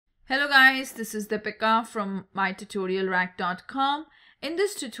Hello guys, this is Deepika from mytutorialrack.com. In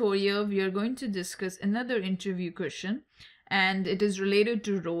this tutorial, we are going to discuss another interview question, and it is related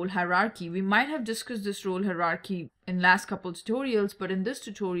to role hierarchy. We might have discussed this role hierarchy in last couple tutorials, but in this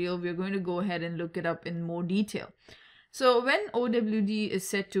tutorial, we are going to go ahead and look it up in more detail. So when OWD is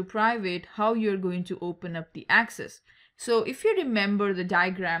set to private, how you're going to open up the access. So if you remember the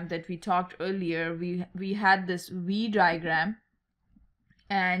diagram that we talked earlier, we had this V diagram.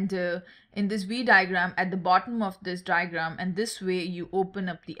 And in this V diagram, at the bottom of this diagram, and this way you open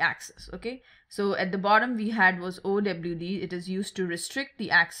up the access. Okay, so at the bottom we had was OWD. It is used to restrict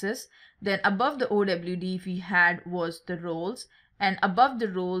the access. Then above the OWD we had was the roles, and above the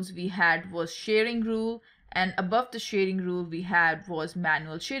roles we had was sharing rule, and above the sharing rule we had was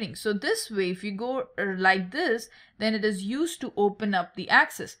manual sharing. So this way, if you go like this, then it is used to open up the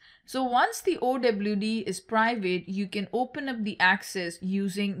access. So once the OWD is private, you can open up the access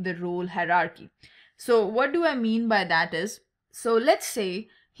using the role hierarchy. So what do I mean by that is, so let's say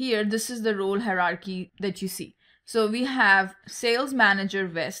here, this is the role hierarchy that you see. So we have sales manager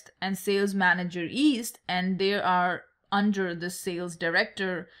West and sales manager East, and they are under the sales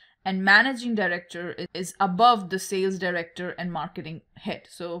director, and managing director is above the sales director and marketing head.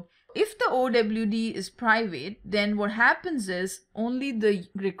 So if the OWD is private, then what happens is only the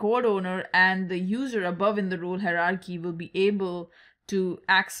record owner and the user above in the role hierarchy will be able to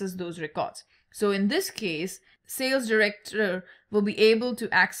access those records. So in this case, sales director will be able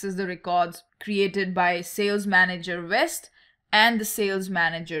to access the records created by sales manager West and the sales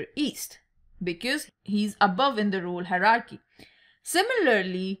manager East because he's above in the role hierarchy.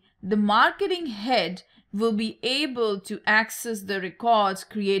 Similarly, the marketing head will be able to access the records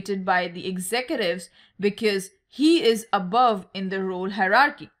created by the executives because he is above in the role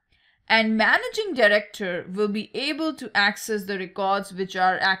hierarchy. And managing director will be able to access the records which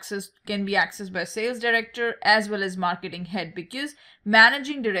are can be accessed by sales director as well as marketing head because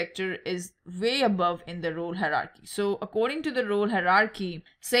managing director is way above in the role hierarchy. So according to the role hierarchy,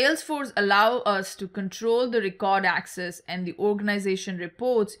 Salesforce allow us to control the record access and the organization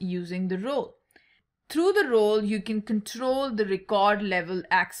reports using the role. Through the role, you can control the record level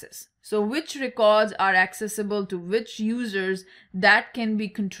access. So which records are accessible to which users, that can be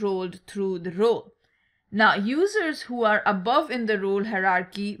controlled through the role. Now, users who are above in the role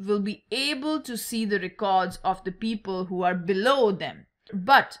hierarchy will be able to see the records of the people who are below them.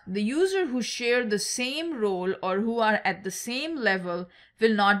 But the user who share the same role or who are at the same level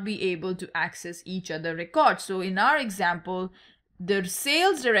will not be able to access each other records. So in our example, the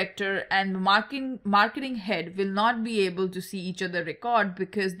sales director and marketing head will not be able to see each other record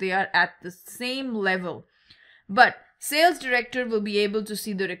because they are at the same level. But sales director will be able to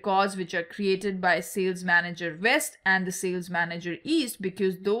see the records which are created by sales manager West and the sales manager East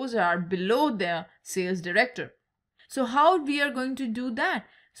because those are below the sales director. So how we are going to do that?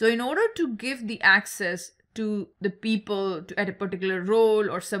 So in order to give the access to the people at a particular role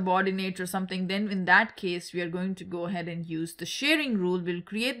or subordinate or something, then in that case, we are going to go ahead and use the sharing rule. We'll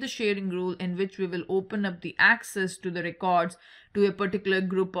create the sharing rule in which we will open up the access to the records to a particular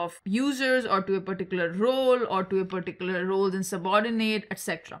group of users or to a particular role or to a particular roles and subordinate,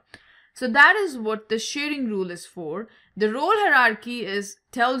 etc. So that is what the sharing rule is for. The role hierarchy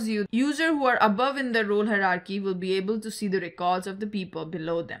tells you user who are above in the role hierarchy will be able to see the records of the people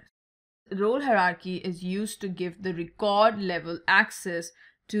below them. Role hierarchy is used to give the record level access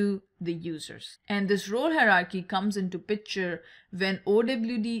to the users. And this role hierarchy comes into picture when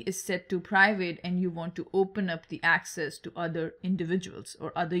OWD is set to private and you want to open up the access to other individuals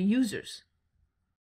or other users.